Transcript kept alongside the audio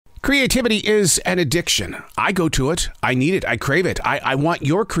Creativity is an addiction. I go to it. I need it. I crave it. I want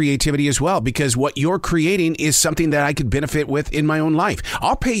your creativity as well, because what you're creating is something that I could benefit with in my own life.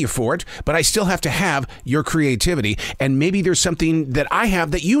 I'll pay you for it, but I still have to have your creativity. And maybe there's something that I have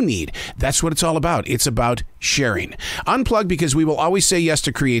that you need. That's what it's all about. It's about sharing. Unplugged, because we will always say yes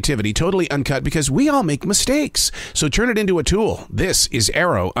to creativity. Totally uncut, because we all make mistakes. So turn it into a tool. This is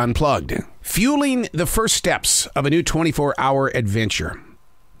Arroe Unplugged. Fueling the first steps of a new 24-hour adventure.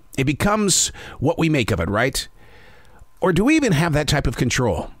 It becomes what we make of it, right? Or do we even have that type of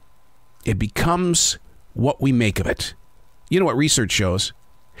control? It becomes what we make of it. You know what research shows?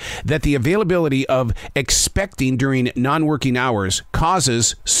 That the availability of expecting during non-working hours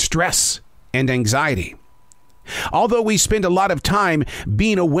causes stress and anxiety. Although we spend a lot of time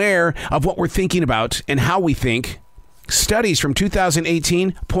being aware of what we're thinking about and how we think, studies from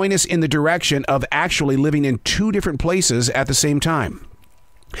 2018 point us in the direction of actually living in two different places at the same time.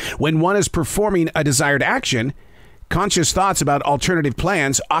 When one is performing a desired action, conscious thoughts about alternative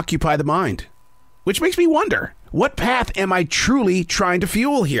plans occupy the mind. Which makes me wonder, what path am I truly trying to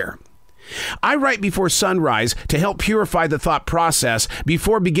fuel here? I write before sunrise to help purify the thought process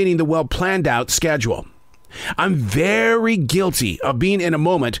before beginning the well-planned out schedule. I'm very guilty of being in a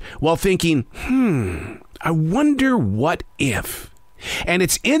moment while thinking, I wonder what if. And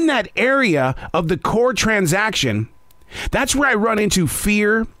it's in that area of the core transaction. That's where I run into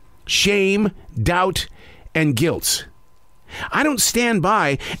fear, shame, doubt, and guilt. I don't stand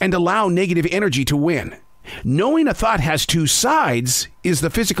by and allow negative energy to win. Knowing a thought has two sides is the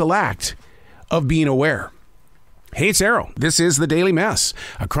physical act of being aware. Hey, it's Arroe. This is The Daily Mess,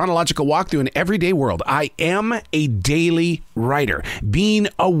 a chronological walk through an everyday world. I am a daily writer, being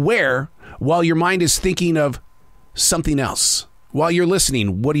aware while your mind is thinking of something else. While you're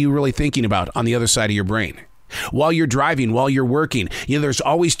listening, what are you really thinking about on the other side of your brain? While you're driving, while you're working, there's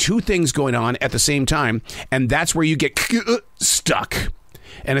always two things going on at the same time, and that's where you get stuck.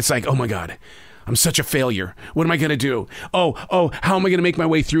 And it's like, oh my God, I'm such a failure. What am I going to do? Oh, how am I going to make my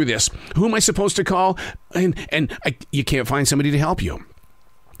way through this? Who am I supposed to call? And you can't find somebody to help you.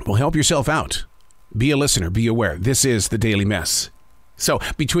 Well, help yourself out. Be a listener. Be aware. This is The Daily Mess. So,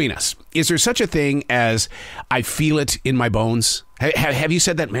 between us, is there such a thing as I feel it in my bones? Have you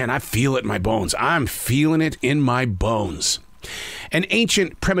said that? Man, I feel it in my bones. I'm feeling it in my bones. An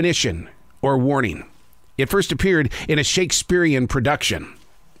ancient premonition or warning. It first appeared in a Shakespearean production.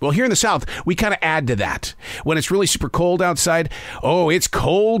 Well, here in the South, we kind of add to that. When it's really super cold outside, it's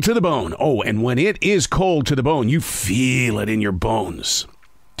cold to the bone. And when it is cold to the bone, you feel it in your bones.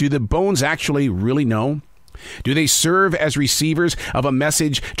 Do the bones actually really know? Do they serve as receivers of a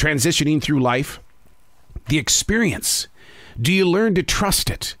message transitioning through life? The experience. Do you learn to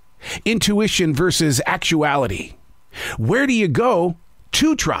trust it? Intuition versus actuality. Where do you go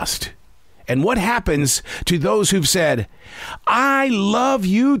to trust? And what happens to those who've said, I love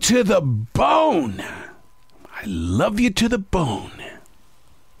you to the bone? I love you to the bone.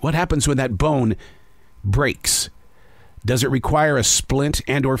 What happens when that bone breaks? Does it require a splint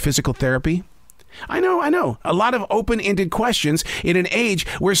and or physical therapy? I know. A lot of open-ended questions in an age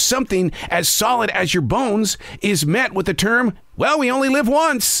where something as solid as your bones is met with the term, well, we only live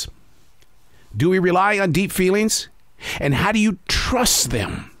once. Do we rely on deep feelings? And how do you trust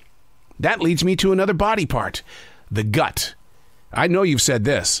them? That leads me to another body part, the gut. I know you've said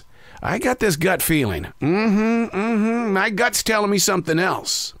this. I got this gut feeling. My gut's telling me something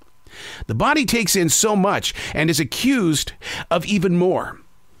else. The body takes in so much and is accused of even more.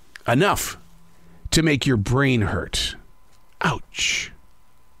 Enough to make your brain hurt. Ouch.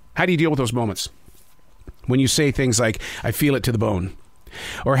 How do you deal with those moments? When you say things like, I feel it to the bone.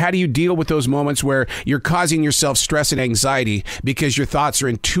 Or how do you deal with those moments where you're causing yourself stress and anxiety because your thoughts are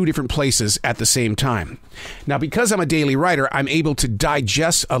in two different places at the same time? Now, because I'm a daily writer, I'm able to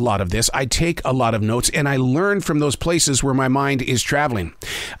digest a lot of this. I take a lot of notes and I learn from those places where my mind is traveling.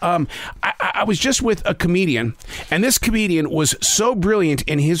 I was just with a comedian, and this comedian was so brilliant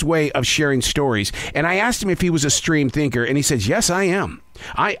in his way of sharing stories. And I asked him if he was a stream thinker, and he said, yes, I am.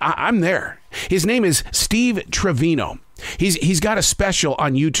 I'm there. His name is Steve Trevino. He's got a special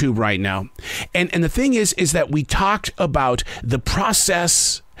on YouTube right now. And the thing is that we talked about the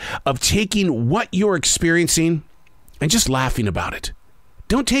process of taking what you're experiencing and just laughing about it.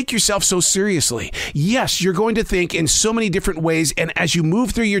 Don't take yourself so seriously. Yes, you're going to think in so many different ways. And as you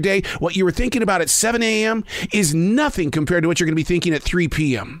move through your day, what you were thinking about at 7 a.m. is nothing compared to what you're going to be thinking at 3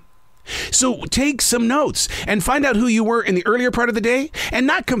 p.m. So take some notes and find out who you were in the earlier part of the day and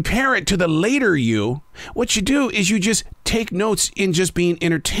not compare it to the later you. What you do is you just take notes in just being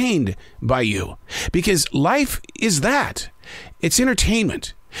entertained by you, because life is that. It's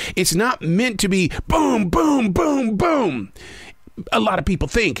entertainment. It's not meant to be boom, boom, boom, boom. A lot of people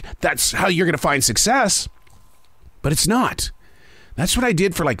think that's how you're going to find success, but it's not. That's what I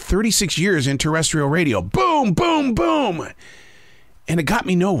did for like 36 years in terrestrial radio. Boom, boom, boom. And it got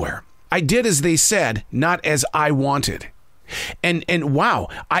me nowhere. I did as they said, not as I wanted. And wow,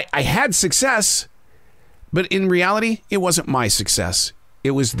 I had success, but in reality, it wasn't my success.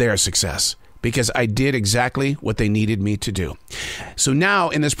 It was their success because I did exactly what they needed me to do. So now,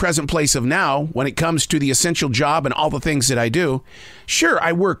 in this present place of now, when it comes to the essential job and all the things that I do, sure,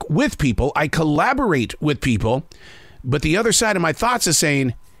 I work with people, I collaborate with people, but the other side of my thoughts is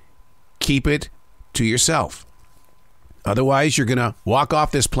saying, keep it to yourself. Otherwise, you're going to walk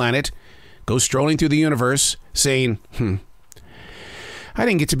off this planet, go strolling through the universe, saying, I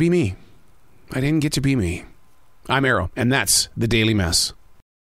didn't get to be me. I didn't get to be me. I'm Arroe, and that's The Daily Mess.